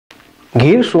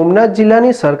ગીર સોમનાથ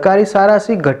જિલ્લાની સરકારી શાળા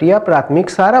શ્રી ઘટિયા પ્રાથમિક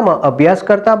શાળામાં અભ્યાસ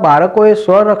કરતા બાળકોએ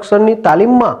સ્વરક્ષણની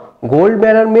તાલીમમાં ગોલ્ડ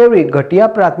મેડલ મેળવી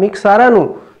ઘટિયા પ્રાથમિક શાળાનું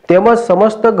તેમજ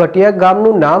સમસ્ત ઘટિયા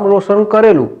ગામનું નામ રોશન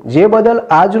કરેલું, જે બદલ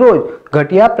આજરોજ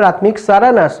ઘટિયા પ્રાથમિક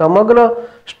શાળાના સમગ્ર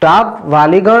સ્ટાફ,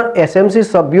 વાલીગણ, એસએમસી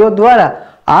સભ્યો દ્વારા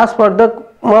આ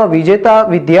સ્પર્ધકમાં વિજેતા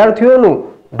વિદ્યાર્થીઓનું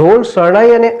ઢોલ,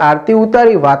 શરણાઈ અને આરતી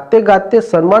ઉતારી વાતે ગાતે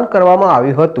સન્માન કરવામાં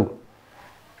આવ્યું હતું।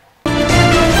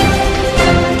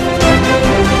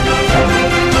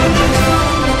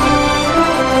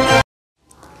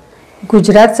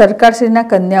 ગુજરાત સરકારશ્રીના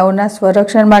કન્યાઓના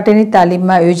સ્વરક્ષણ માટેની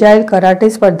તાલીમમાં યોજાયેલ કરાટે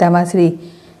સ્પર્ધામાં શ્રી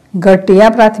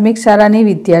ઘટિયા પ્રાથમિક શાળાની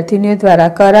વિદ્યાર્થીનીઓ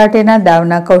દ્વારા કરાટેના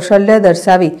દાવના કૌશલ્ય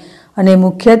દર્શાવી અને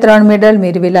મુખ્ય 3 મેડલ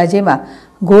મેળવેલા, જેમાં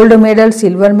ગોલ્ડ મેડલ,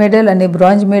 સિલ્વર મેડલ અને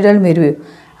બ્રોન્ઝ મેડલ મેળવ્યો।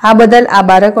 આ બદલ આ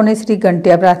બાળકોને શ્રી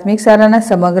ઘટિયા પ્રાથમિક શાળાના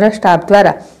સમગ્ર સ્ટાફ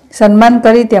દ્વારા સન્માન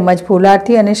કરી તેમજ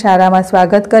ફૂલહારથી અને શાળામાં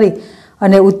સ્વાગત કરી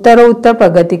અને ઉત્તરોત્તર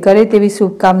પ્રગતિ કરે તેવી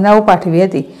શુભકામનાઓ પાઠવી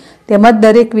હતી। તેમજ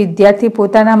દરેક વિદ્યાર્થી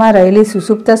પોતાનામાં રહેલી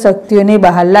સુસુપ્ત શક્તિઓને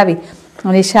બહાર લાવી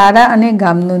અને શાળા અને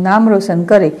ગામનું નામ રોશન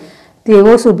કરે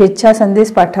તેવો શુભેચ્છા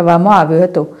સંદેશ પાઠવવામાં આવ્યો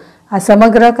હતો। આ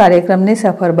સમગ્ર કાર્યક્રમને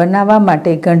સફળ બનાવવા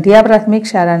માટે ઘટિયા પ્રાથમિક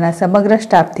શાળાના સમગ્ર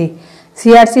સ્ટાફથી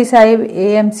સીઆરસી સાહેબ,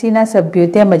 એએમસીના સભ્યો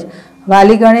તેમજ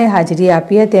વાલીગણે હાજરી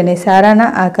આપી હતી અને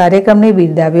શાળાના આ કાર્યક્રમને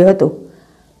બિરદાવ્યો હતો।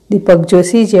 દીપક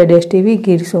જોશી, ZSTV,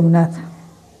 ગીર સોમનાથ।